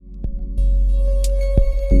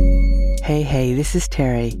Hey, this is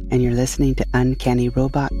Terry, and you're listening to Uncanny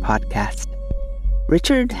Robot Podcast.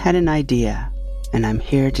 Richard had an idea, and I'm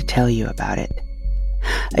here to tell you about it.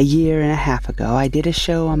 A year and a half ago, I did a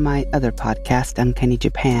show on my other podcast, Uncanny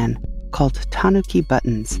Japan, called Tanuki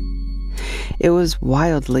Buttons. It was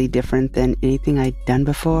wildly different than anything I'd done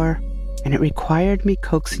before, and it required me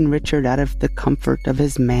coaxing Richard out of the comfort of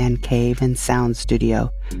his man cave and sound studio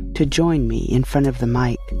to join me in front of the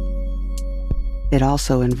mic. It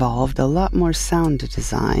also involved a lot more sound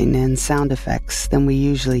design and sound effects than we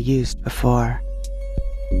usually used before.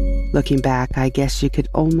 Looking back, I guess you could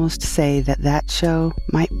almost say that show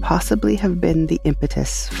might possibly have been the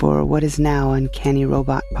impetus for what is now Uncanny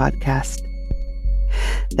Robot Podcast.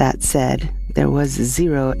 That said, there was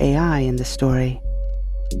zero AI in the story.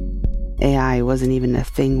 AI wasn't even a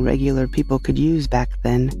thing regular people could use back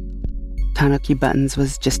then. Tanuki Buttons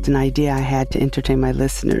was just an idea I had to entertain my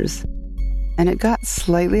listeners. And it got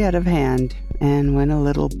slightly out of hand and went a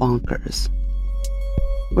little bonkers.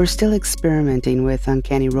 We're still experimenting with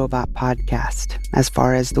Uncanny Robot Podcast as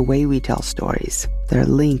far as the way we tell stories, their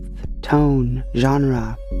length, tone,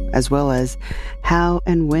 genre, as well as how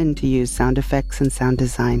and when to use sound effects and sound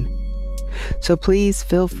design. So please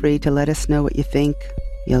feel free to let us know what you think,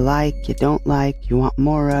 you like, you don't like, you want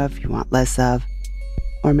more of, you want less of,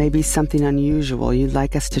 or maybe something unusual you'd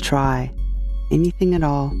like us to try. Anything at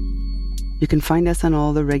all. You can find us on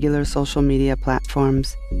all the regular social media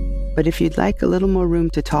platforms, but if you'd like a little more room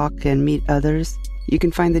to talk and meet others, you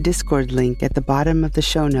can find the Discord link at the bottom of the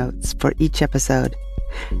show notes for each episode,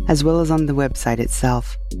 as well as on the website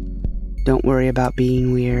itself. Don't worry about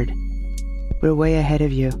being weird. We're way ahead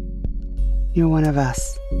of you. You're one of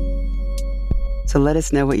us. So let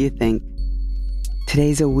us know what you think.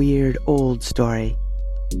 Today's a weird old story.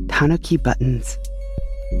 Tanuki Buttons.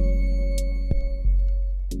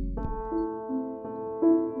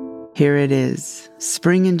 Here it is,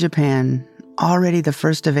 spring in Japan, already the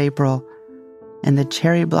 1st of April, and the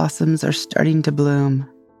cherry blossoms are starting to bloom.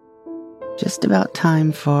 Just about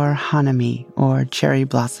time for hanami, or cherry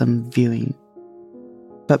blossom viewing.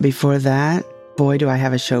 But before that, boy do I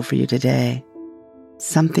have a show for you today.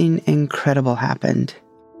 Something incredible happened.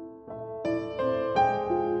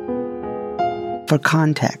 For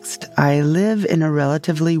context, I live in a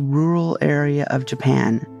relatively rural area of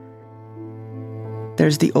Japan.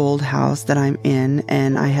 There's the old house that I'm in,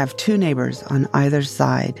 and I have two neighbors on either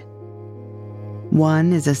side.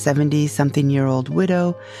 One is a 70-something-year-old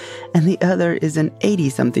widow, and the other is an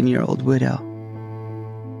 80-something-year-old widow.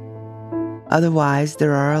 Otherwise,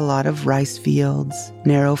 there are a lot of rice fields,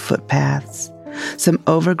 narrow footpaths, some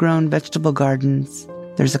overgrown vegetable gardens.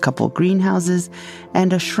 There's a couple greenhouses,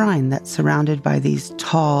 and a shrine that's surrounded by these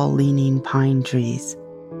tall, leaning pine trees.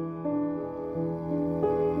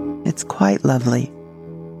 It's quite lovely.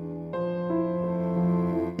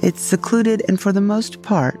 It's secluded and for the most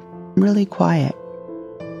part, really quiet.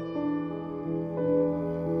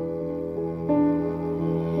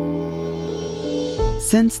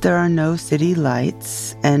 Since there are no city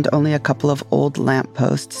lights and only a couple of old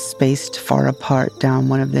lampposts spaced far apart down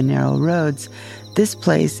one of the narrow roads, this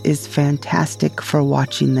place is fantastic for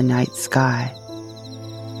watching the night sky.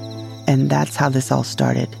 And that's how this all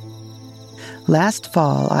started. Last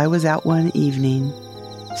fall, I was out one evening,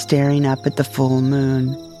 staring up at the full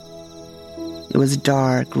moon. It was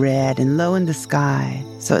dark, red, and low in the sky,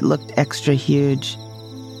 so it looked extra huge.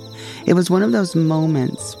 It was one of those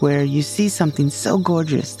moments where you see something so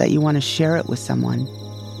gorgeous that you want to share it with someone.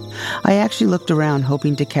 I actually looked around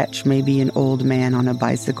hoping to catch maybe an old man on a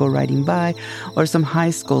bicycle riding by or some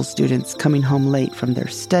high school students coming home late from their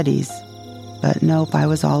studies. But nope, I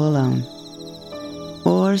was all alone.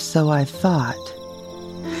 Or so I thought.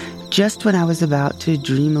 Just when I was about to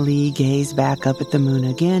dreamily gaze back up at the moon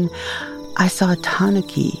again, I saw a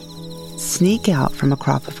tanuki sneak out from a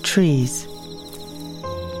crop of trees.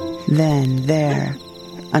 Then, there,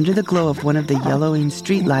 under the glow of one of the yellowing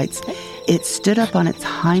streetlights, it stood up on its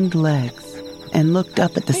hind legs and looked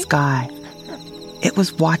up at the sky. It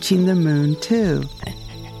was watching the moon, too.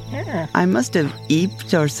 I must have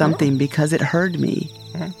eeped or something because it heard me.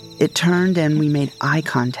 It turned and we made eye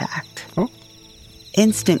contact.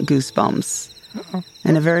 Instant goosebumps.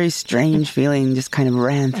 And a very strange feeling just kind of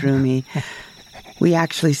ran through me. We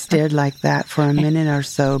actually stared like that for a minute or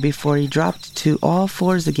so before he dropped to all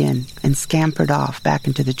fours again and scampered off back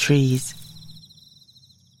into the trees.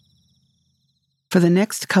 For the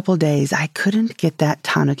next couple days, I couldn't get that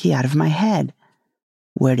tanuki out of my head.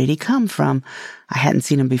 Where did he come from? I hadn't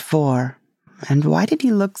seen him before. And why did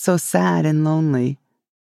he look so sad and lonely?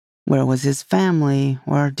 Where was his family?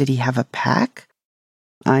 Or did he have a pack?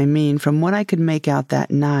 I mean, from what I could make out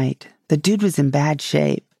that night, The dude was in bad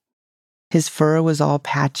shape. His fur was all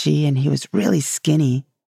patchy and he was really skinny.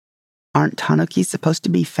 Aren't Tanuki supposed to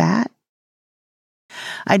be fat?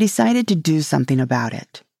 I decided to do something about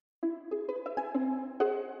it.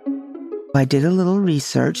 I did a little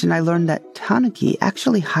research and I learned that Tanuki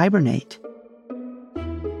actually hibernate.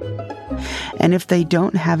 And if they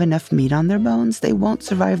don't have enough meat on their bones, they won't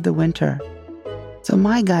survive the winter. So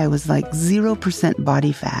my guy was like 0%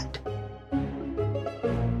 body fat.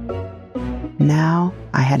 Now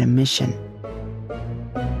I had a mission.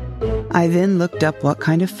 I then looked up what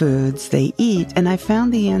kind of foods they eat, and I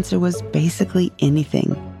found the answer was basically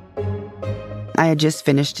anything. I had just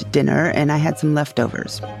finished dinner, and I had some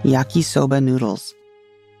leftovers, yakisoba noodles.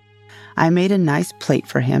 I made a nice plate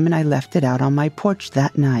for him, and I left it out on my porch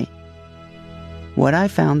that night. What I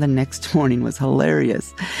found the next morning was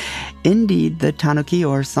hilarious. Indeed, the tanuki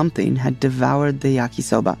or something had devoured the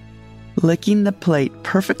yakisoba, licking the plate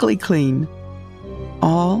perfectly clean.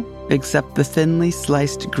 All except the thinly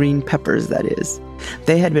sliced green peppers, that is.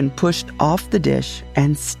 They had been pushed off the dish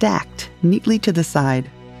and stacked neatly to the side.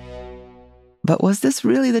 But was this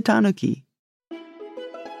really the tanuki?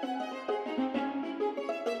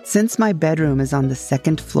 Since my bedroom is on the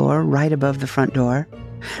second floor right above the front door,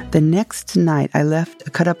 the next night I left a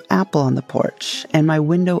cut-up apple on the porch and my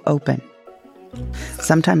window open.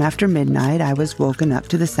 Sometime after midnight, I was woken up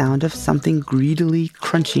to the sound of something greedily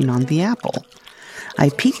crunching on the apple. I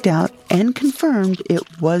peeked out and confirmed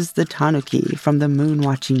it was the tanuki from the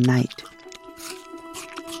moon-watching night.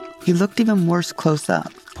 He looked even worse close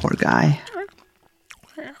up, poor guy.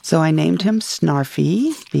 So I named him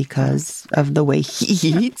Snarfy because of the way he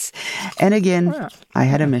eats. And again, I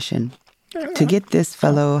had a mission: to get this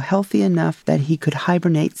fellow healthy enough that he could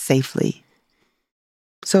hibernate safely.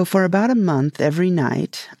 So for about a month every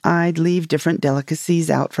night, I'd leave different delicacies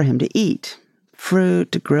out for him to eat.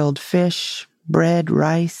 Fruit, grilled fish, bread,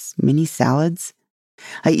 rice, mini salads.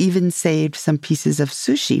 I even saved some pieces of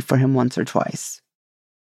sushi for him once or twice.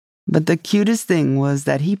 But the cutest thing was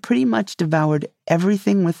that he pretty much devoured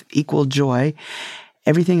everything with equal joy,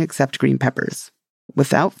 everything except green peppers.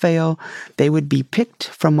 Without fail, they would be picked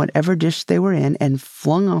from whatever dish they were in and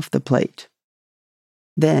flung off the plate.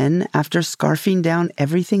 Then, after scarfing down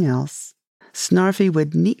everything else, Snarfy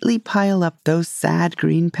would neatly pile up those sad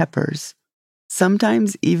green peppers,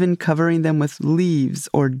 sometimes even covering them with leaves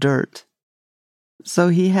or dirt. So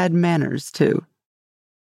he had manners, too.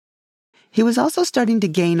 He was also starting to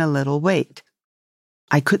gain a little weight.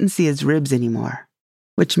 I couldn't see his ribs anymore,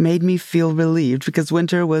 which made me feel relieved because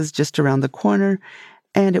winter was just around the corner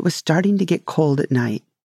and it was starting to get cold at night.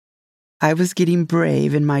 I was getting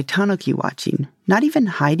brave in my tanuki watching, not even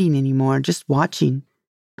hiding anymore, just watching.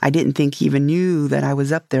 I didn't think he even knew that I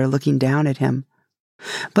was up there looking down at him.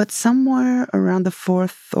 But somewhere around the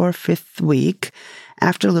 4th or 5th week,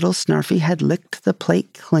 after little Snarfy had licked the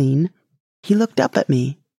plate clean, he looked up at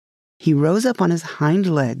me. He rose up on his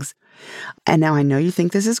hind legs, and now I know you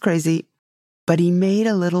think this is crazy, but he made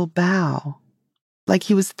a little bow, like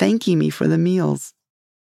he was thanking me for the meals.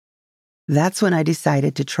 That's when I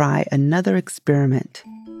decided to try another experiment.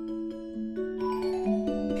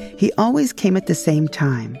 He always came at the same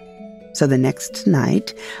time, so the next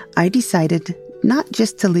night I decided not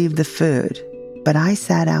just to leave the food, but I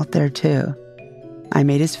sat out there too. I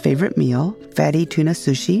made his favorite meal, fatty tuna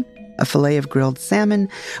sushi, a fillet of grilled salmon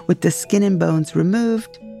with the skin and bones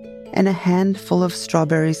removed, and a handful of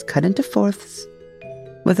strawberries cut into fourths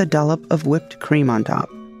with a dollop of whipped cream on top.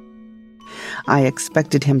 I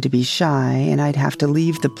expected him to be shy and I'd have to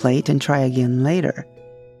leave the plate and try again later.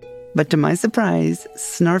 But to my surprise,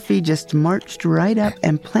 Snarfy just marched right up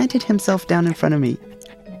and planted himself down in front of me.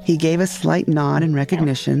 He gave a slight nod in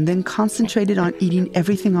recognition, then concentrated on eating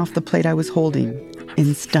everything off the plate I was holding,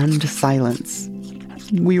 in stunned silence.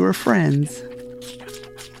 We were friends.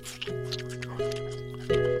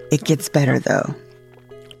 It gets better, though.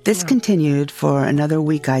 This continued for another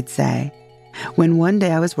week, I'd say, when one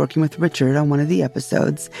day I was working with Richard on one of the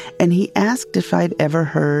episodes, and he asked if I'd ever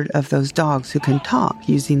heard of those dogs who can talk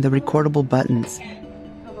using the recordable buttons.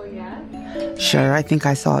 Sure, I think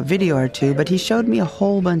I saw a video or two, but he showed me a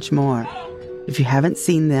whole bunch more. If you haven't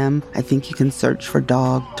seen them, I think you can search for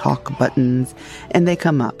dog talk buttons, and they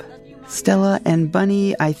come up. Stella and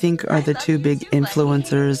Bunny, I think, are the two big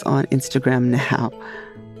influencers on Instagram now.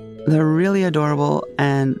 They're really adorable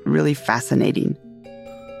and really fascinating.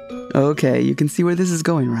 Okay, you can see where this is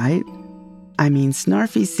going, right? I mean,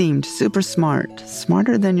 Snarfy seemed super smart,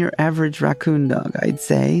 smarter than your average raccoon dog, I'd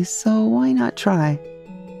say, so why not try?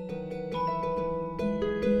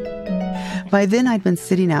 By then, I'd been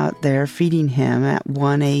sitting out there feeding him at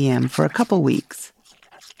 1 a.m. for a couple weeks.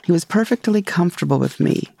 He was perfectly comfortable with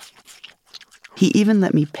me. He even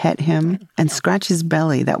let me pet him and scratch his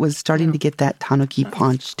belly that was starting to get that Tanuki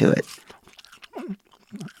paunch to it.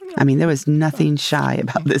 I mean, there was nothing shy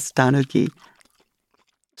about this Tanuki.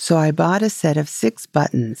 So I bought a set of 6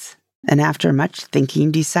 buttons, and after much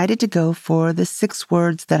thinking, decided to go for the 6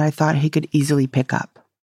 words that I thought he could easily pick up.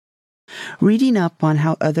 Reading up on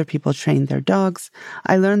how other people train their dogs,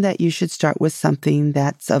 I learned that you should start with something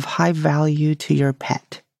that's of high value to your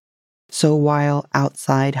pet. So while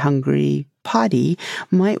outside hungry potty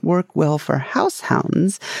might work well for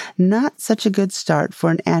househounds, not such a good start for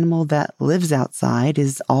an animal that lives outside,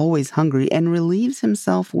 is always hungry, and relieves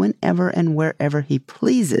himself whenever and wherever he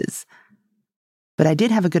pleases. But I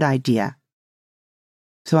did have a good idea.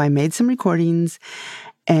 So I made some recordings,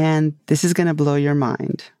 and this is going to blow your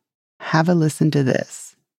mind. Have a listen to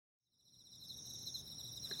this.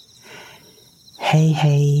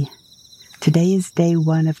 Hey. Today is day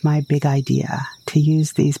 1 of my big idea to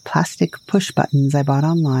use these plastic push buttons I bought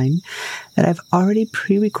online that I've already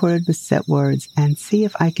pre-recorded with set words and see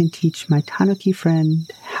if I can teach my Tanuki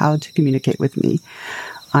friend how to communicate with me.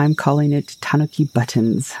 I'm calling it Tanuki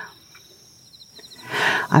Buttons.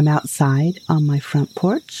 I'm outside on my front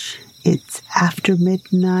porch. It's after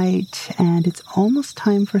midnight and it's almost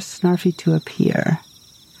time for Snarfy to appear.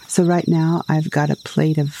 So right now, I've got a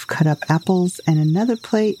plate of cut up apples and another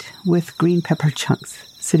plate with green pepper chunks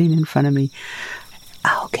sitting in front of me.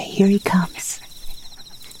 Okay, here he comes.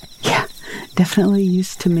 Yeah, definitely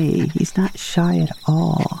used to me. He's not shy at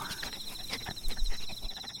all.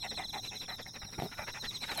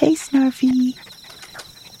 Hey, Snarfy.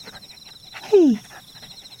 Hey.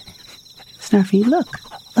 Snarfy, look,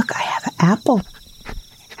 I have an apple.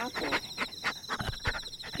 Apple.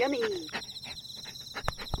 Yummy.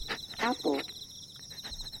 Apple.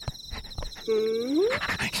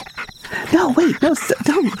 No, wait, no,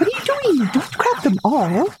 don't. What are you doing? Don't grab them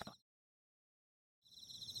all.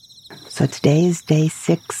 So today is day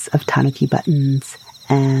 6 of Tanuki Buttons,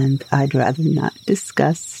 and I'd rather not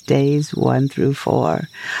discuss days 1 through 4.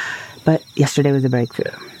 But yesterday was a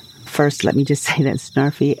breakthrough. First, let me just say that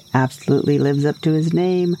Snarfy absolutely lives up to his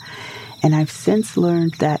name, and I've since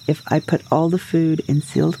learned that if I put all the food in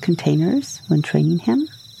sealed containers when training him,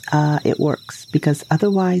 it works, because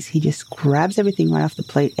otherwise he just grabs everything right off the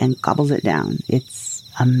plate and gobbles it down. It's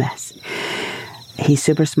a mess. He's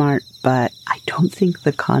super smart, but I don't think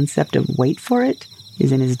the concept of wait for it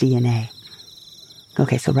is in his DNA.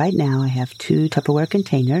 Okay, so right now I have 2 Tupperware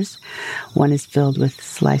containers. One is filled with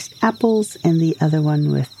sliced apples and the other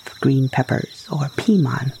one with green peppers or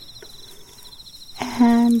piman.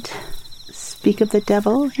 And speak of the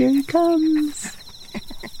devil, here he comes.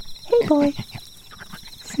 Hey, boy.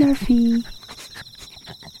 Snarfy.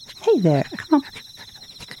 Hey there, come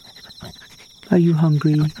on. Are you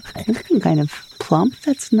hungry? You're looking kind of plump.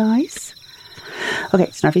 That's nice. Okay,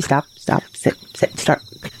 Snarfy, stop, sit, start.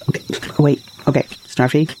 Okay, wait. Okay,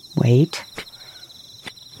 Snarfy, wait.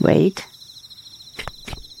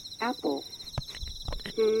 Apple.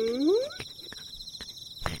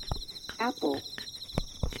 Apple.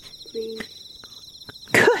 Please.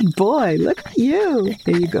 Good boy, look at you.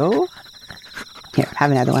 There you go. Here,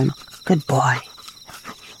 have another one. Good boy.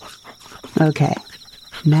 Okay,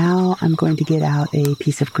 now I'm going to get out a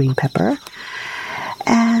piece of green pepper,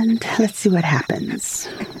 and let's see what happens.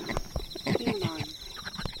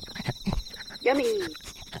 Yummy.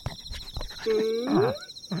 Yuck.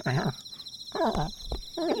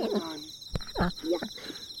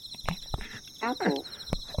 Apple.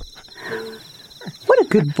 What a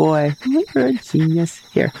good boy. You're a genius.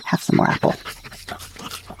 Here, have some more apple.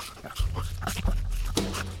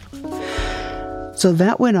 So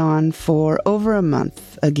that went on for over a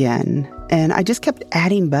month again, and I just kept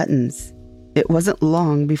adding buttons. It wasn't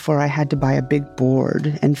long before I had to buy a big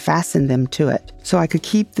board and fasten them to it so I could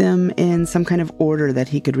keep them in some kind of order that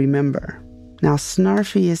he could remember. Now,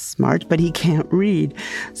 Snarfy is smart, but he can't read,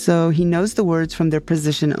 so he knows the words from their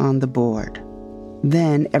position on the board.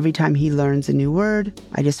 Then, every time he learns a new word,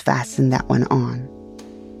 I just fasten that one on.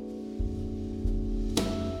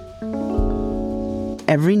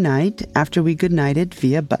 Every night, after we goodnighted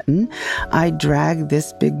via button, I'd drag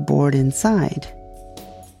this big board inside.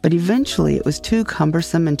 But eventually it was too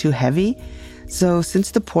cumbersome and too heavy, so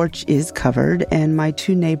since the porch is covered and my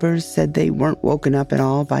 2 neighbors said they weren't woken up at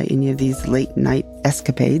all by any of these late-night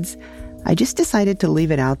escapades, I just decided to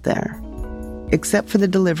leave it out there. Except for the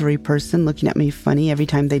delivery person looking at me funny every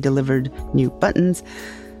time they delivered new buttons,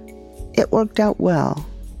 it worked out well.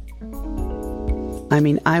 I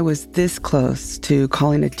mean, I was this close to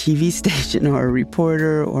calling a TV station or a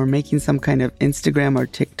reporter or making some kind of Instagram or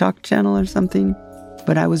TikTok channel or something.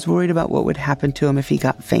 but I was worried about what would happen to him if he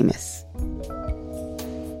got famous.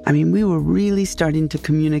 I mean, we were really starting to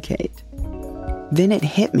communicate. Then it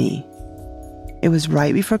hit me. It was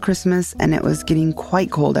right before Christmas, and it was getting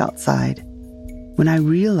quite cold outside when I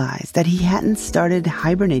realized that he hadn't started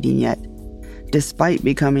hibernating yet, despite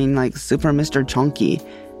becoming like Super Mr. Chunky,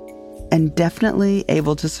 and definitely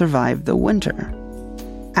able to survive the winter.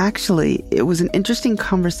 Actually, it was an interesting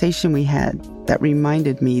conversation we had that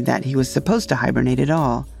reminded me that he was supposed to hibernate at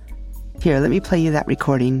all. Here, let me play you that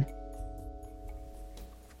recording.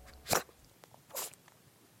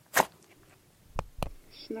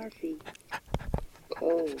 Snarfy.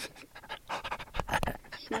 Cold.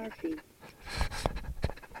 Snarfy.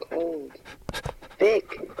 Cold. Big.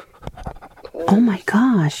 Cold. Oh my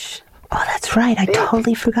gosh. Oh, that's right. I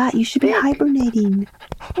totally forgot. You should be hibernating.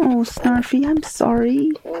 Oh, Snarfy, I'm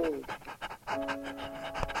sorry. Cold.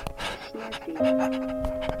 Snarfy.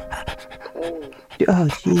 Cold. Oh,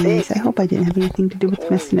 jeez. I hope I didn't have anything to do with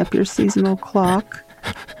messing up your seasonal clock.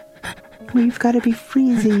 We've got to be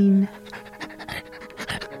freezing.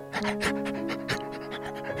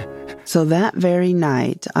 So that very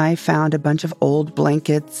night, I found a bunch of old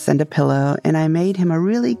blankets and a pillow, and I made him a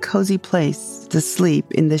really cozy place to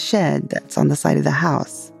sleep in the shed that's on the side of the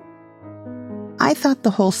house. I thought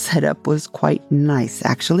the whole setup was quite nice,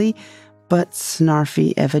 actually, but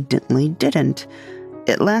Snarfy evidently didn't.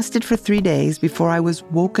 It lasted for 3 days before I was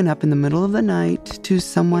woken up in the middle of the night to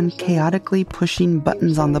someone chaotically pushing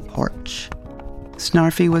buttons on the porch.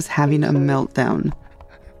 Snarfy was having a meltdown.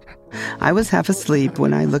 I was half asleep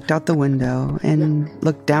when I looked out the window and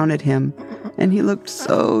looked down at him, and he looked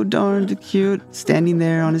so darned cute, standing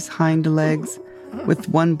there on his hind legs with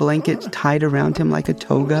one blanket tied around him like a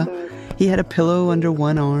toga. He had a pillow under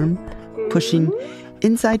one arm, pushing,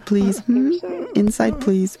 "Inside please, inside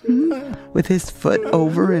please, with his foot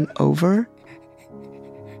over and over.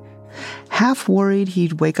 Half worried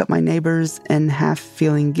he'd wake up my neighbors and half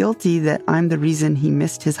feeling guilty that I'm the reason he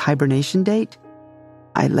missed his hibernation date,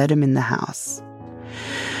 I let him in the house.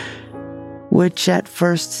 Which at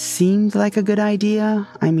first seemed like a good idea.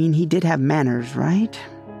 I mean, he did have manners, right?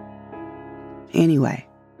 Anyway,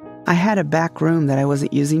 I had a back room that I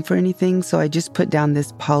wasn't using for anything, so I just put down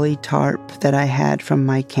this poly tarp that I had from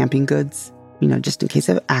my camping goods, just in case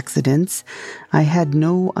of accidents. I had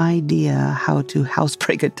no idea how to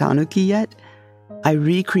housebreak a Tanuki yet. I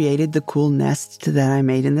recreated the cool nest that I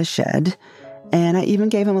made in the shed, and I even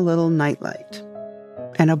gave him a little nightlight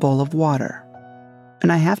and a bowl of water.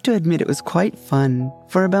 And I have to admit, it was quite fun.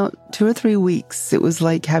 For about 2 or 3 weeks, it was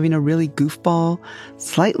like having a really goofball,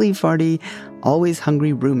 slightly farty, always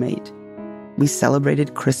hungry roommate. We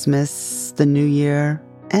celebrated Christmas, the New Year,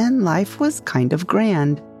 and life was kind of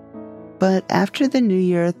grand. But after the New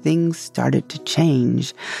Year, things started to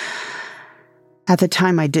change. At the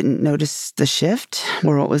time, I didn't notice the shift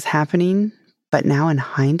or what was happening, but now in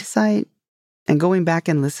hindsight, and going back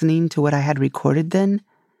and listening to what I had recorded then,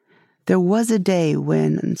 there was a day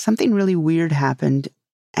when something really weird happened,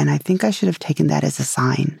 and I think I should have taken that as a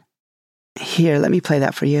sign. Here, let me play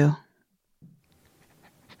that for you.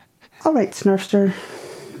 All right, Snurfster.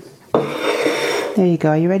 There you go.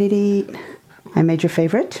 Are you ready to eat? I made your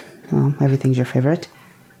favorite. Well, everything's your favorite.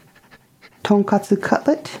 Tonkatsu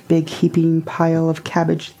cutlet, big heaping pile of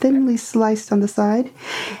cabbage thinly sliced on the side.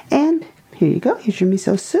 And here you go. Here's your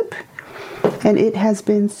miso soup. And it has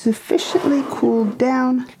been sufficiently cooled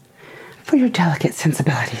down for your delicate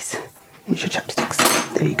sensibilities. Here's your chopsticks.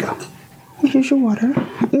 There you go. And here's your water.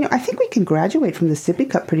 I think we can graduate from the sippy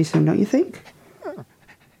cup pretty soon, don't you think?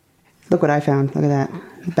 Look what I found. Look at that.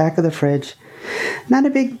 The back of the fridge. Not a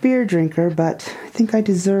big beer drinker, but I think I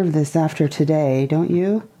deserve this after today, don't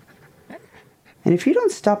you? And if you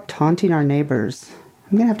don't stop taunting our neighbors,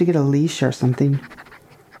 I'm going to have to get a leash or something.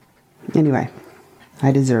 Anyway,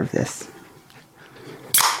 I deserve this.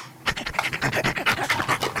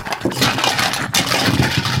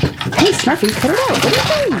 Hey, Snarfy, cut it out. What are you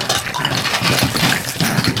doing?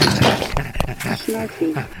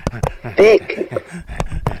 Snarfy. Big.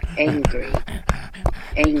 Angry.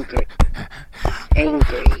 Angry.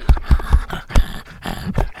 Angry.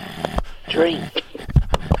 Drink.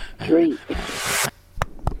 Drink.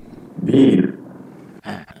 Beer.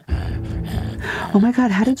 Oh my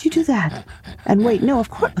God, how did you do that? And wait, no, of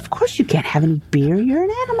course you can't have any beer. You're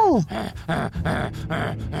an animal.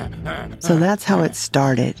 So that's how it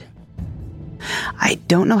started. I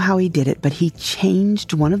don't know how he did it, but he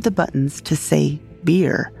changed one of the buttons to say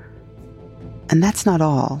beer. And that's not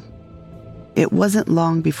all. It wasn't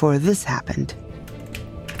long before this happened.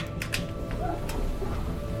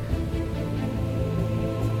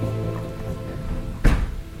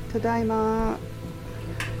 Tadaima.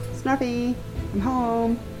 Snarfy, I'm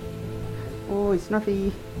home. Oh,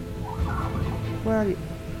 Snarfy. Where are you?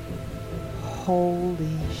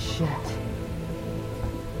 Holy shit.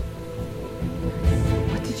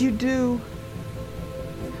 What did you do?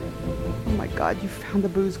 Oh my god, you found the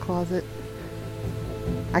booze closet.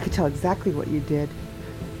 I could tell exactly what you did.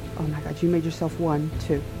 Oh my god, you made yourself 1,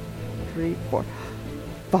 2, 3, 4,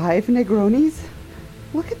 5 Negronis?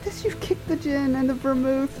 Look at this, you've kicked the gin and the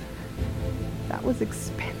vermouth. That was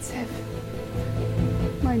expensive.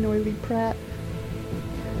 My noily Pratt.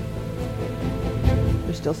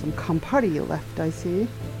 There's still some Campari left, I see.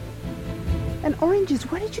 And oranges,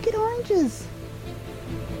 where did you get oranges?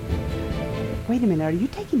 Wait a minute, are you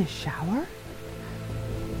taking a shower?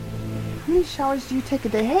 How many showers do you take a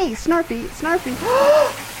day? Hey, Snarfy, Snarfy.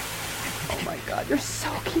 Oh my god, you're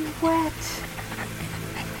soaking wet.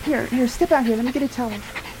 Here, step out here, let me get a towel.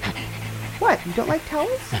 What, you don't like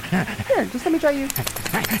towels? Here, just let me dry you.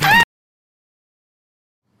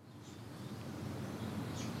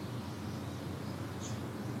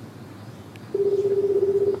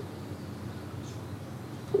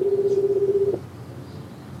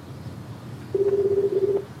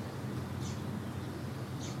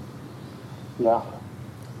 Yeah.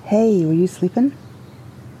 Hey, were you sleeping?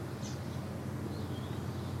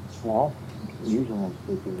 Well, usually I'm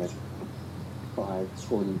sleeping at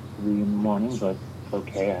 5:43 in the morning, but it's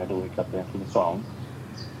okay. I had to wake up to answer the phone.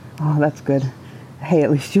 Oh, that's good. Hey,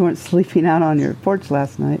 at least you weren't sleeping out on your porch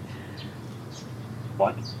last night.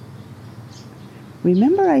 What?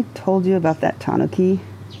 Remember I told you about that Tanuki?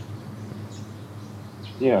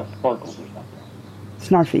 Yeah, sparkles or something.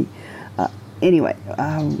 Snarfy. Anyway,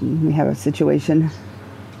 we have a situation.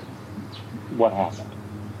 What happened?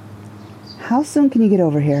 How soon can you get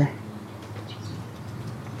over here?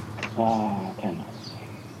 10 minutes.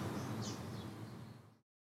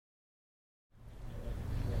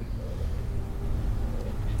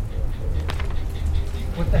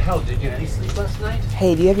 What the hell? Did you get any sleep last night?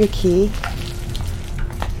 Hey, do you have your key?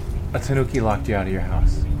 A Tanuki locked you out of your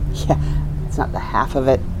house. Yeah, it's not the half of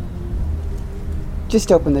it.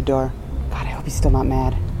 Just open the door. God, I hope he's still not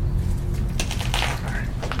mad.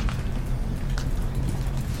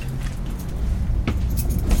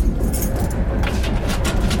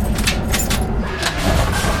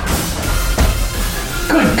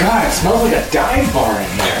 Good God, it smells like a dive bar in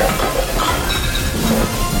here.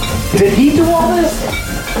 Did he do all this?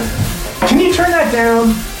 Can you turn that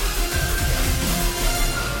down?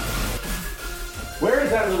 Where is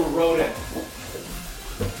that little rodent?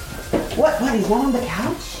 What, he's not on the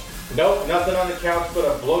couch? Nope, nothing on the couch but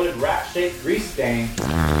a bloated rat-shaped grease stain.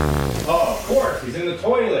 Oh, of course, he's in the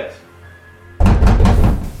toilet.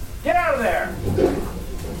 Get out of there!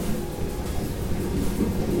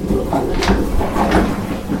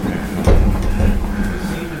 You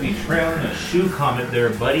seem to be trailing a shoe comet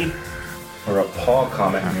there, buddy. Or a paw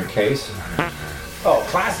comet in your case. Oh,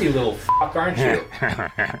 classy little fuck, aren't you?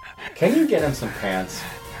 Can you get him some pants?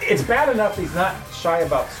 It's bad enough he's not shy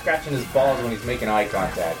about scratching his balls when he's making eye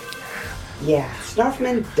contact. Yeah,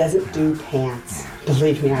 Snarfman doesn't do pants.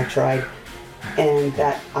 Believe me, I tried. And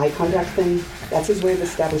that eye contact thing, that's his way of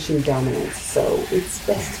establishing dominance, so it's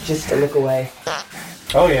best just to look away.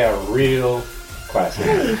 Oh yeah, real classy.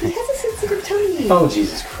 Hey, he has a sensitive tummy. Oh,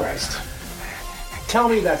 Jesus Christ. Tell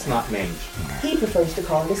me that's not mange. He prefers to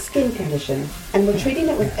call it a skin condition, and we're treating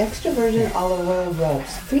it with extra virgin olive oil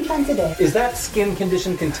rubs 3 times a day. Is that skin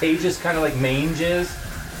condition contagious, kind of like mange is?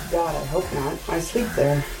 God, I hope not. I sleep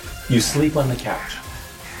there. You sleep on the couch.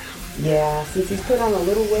 Yeah, since he's put on a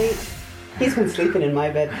little weight, he's been sleeping in my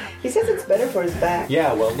bed. He says it's better for his back.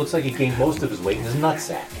 Yeah, well, it looks like he gained most of his weight in his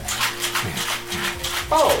nutsack.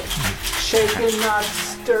 Oh, shaken, not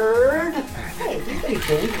stirred? Hey, he's been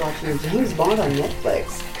binge watching James Bond on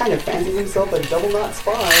Netflix. Kind of fancies himself a double knot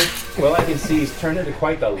spy. Well, I can see he's turned into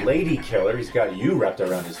quite the lady killer. He's got you wrapped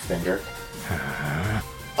around his finger.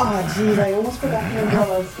 Oh, geez, I almost forgot the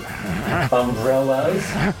umbrellas.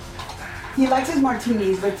 Umbrellas? He likes his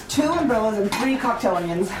martinis with 2 umbrellas and 3 cocktail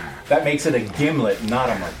onions. That makes it a gimlet, not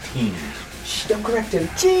a martini. Shh, don't correct him.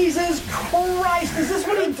 Jesus Christ, is this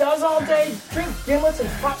what he does all day? Drink gimlets and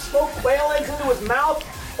pop smoked whale eggs into his mouth?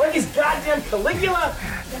 Like he's goddamn Caligula?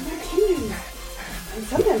 They're martinis. And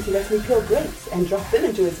sometimes he lets me peel grapes and drop them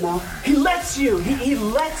into his mouth. He lets you! He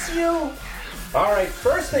lets you? Alright,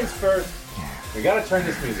 first things first, we gotta turn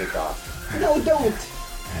this music off. No, don't.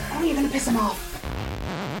 How are you gonna piss him off?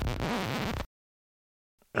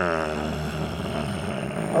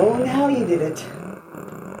 Oh, now you did it.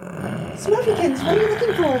 Smurfykins, what are you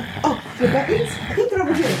looking for? Oh, your buttons? I think they're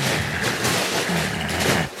over here.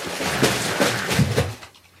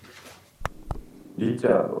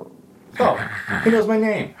 Richard. Oh, he knows my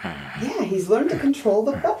name. Yeah, he's learned to control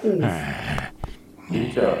the buttons.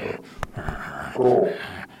 Richard. Go.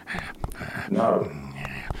 Now.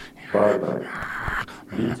 Bye-bye.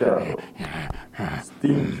 Richard.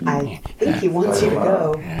 Stinky. I think he wants you to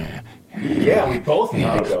go. Yeah, we both need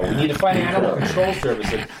to go. We need to find an animal control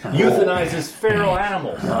service and euthanize this feral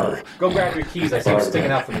animals. Go grab your keys. I see them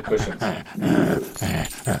sticking out from the cushions.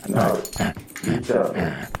 Now.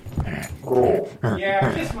 Richard. Go.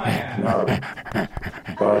 Yeah, kiss my ass. Now.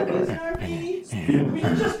 Bye-bye. We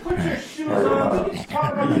can just put your shoes on. We can just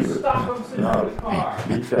talk about you stop them sitting in the car.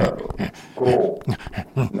 Richard. Go.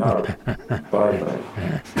 Now. Bye-bye.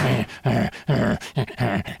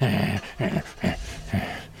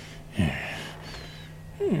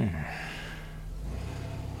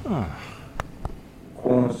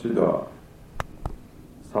 コンシダー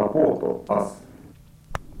サポートアス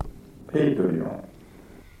ペイトリオン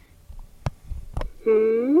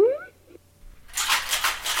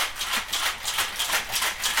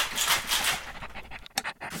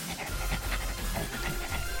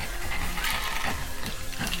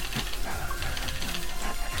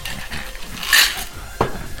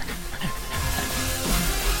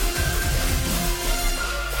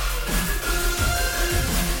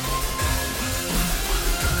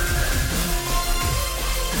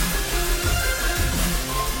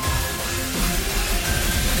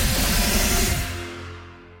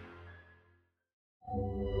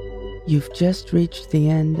You've just reached the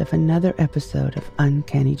end of another episode of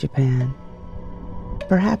Uncanny Japan.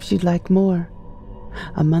 Perhaps you'd like more.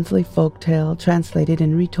 A monthly folktale translated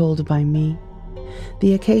and retold by me.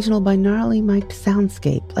 The occasional binaurally mic'd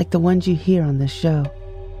soundscape like the ones you hear on this show.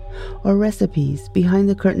 Or recipes,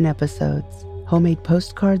 behind-the-curtain episodes, homemade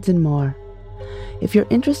postcards, and more. If you're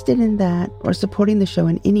interested in that or supporting the show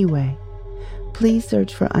in any way, please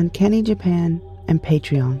search for Uncanny Japan and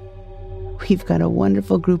Patreon. We've got a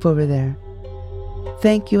wonderful group over there.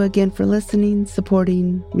 Thank you again for listening,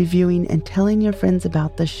 supporting, reviewing, and telling your friends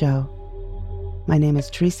about the show. My name is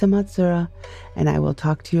Teresa Matsura, and I will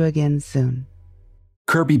talk to you again soon.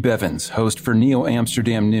 Kirby Bevins, host for Neo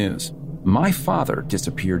Amsterdam News. My father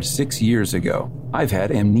disappeared 6 years ago. I've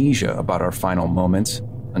had amnesia about our final moments,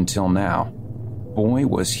 until now. Boy,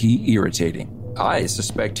 was he irritating. I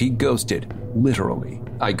suspect he ghosted, literally.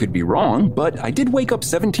 I could be wrong, but I did wake up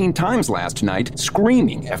 17 times last night,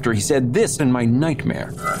 screaming after he said this in my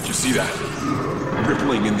nightmare. Did you see that?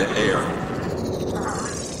 Rippling in the air.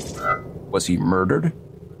 Was he murdered?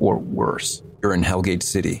 Or worse? You're in Hellgate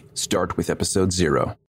City. Start with episode 0.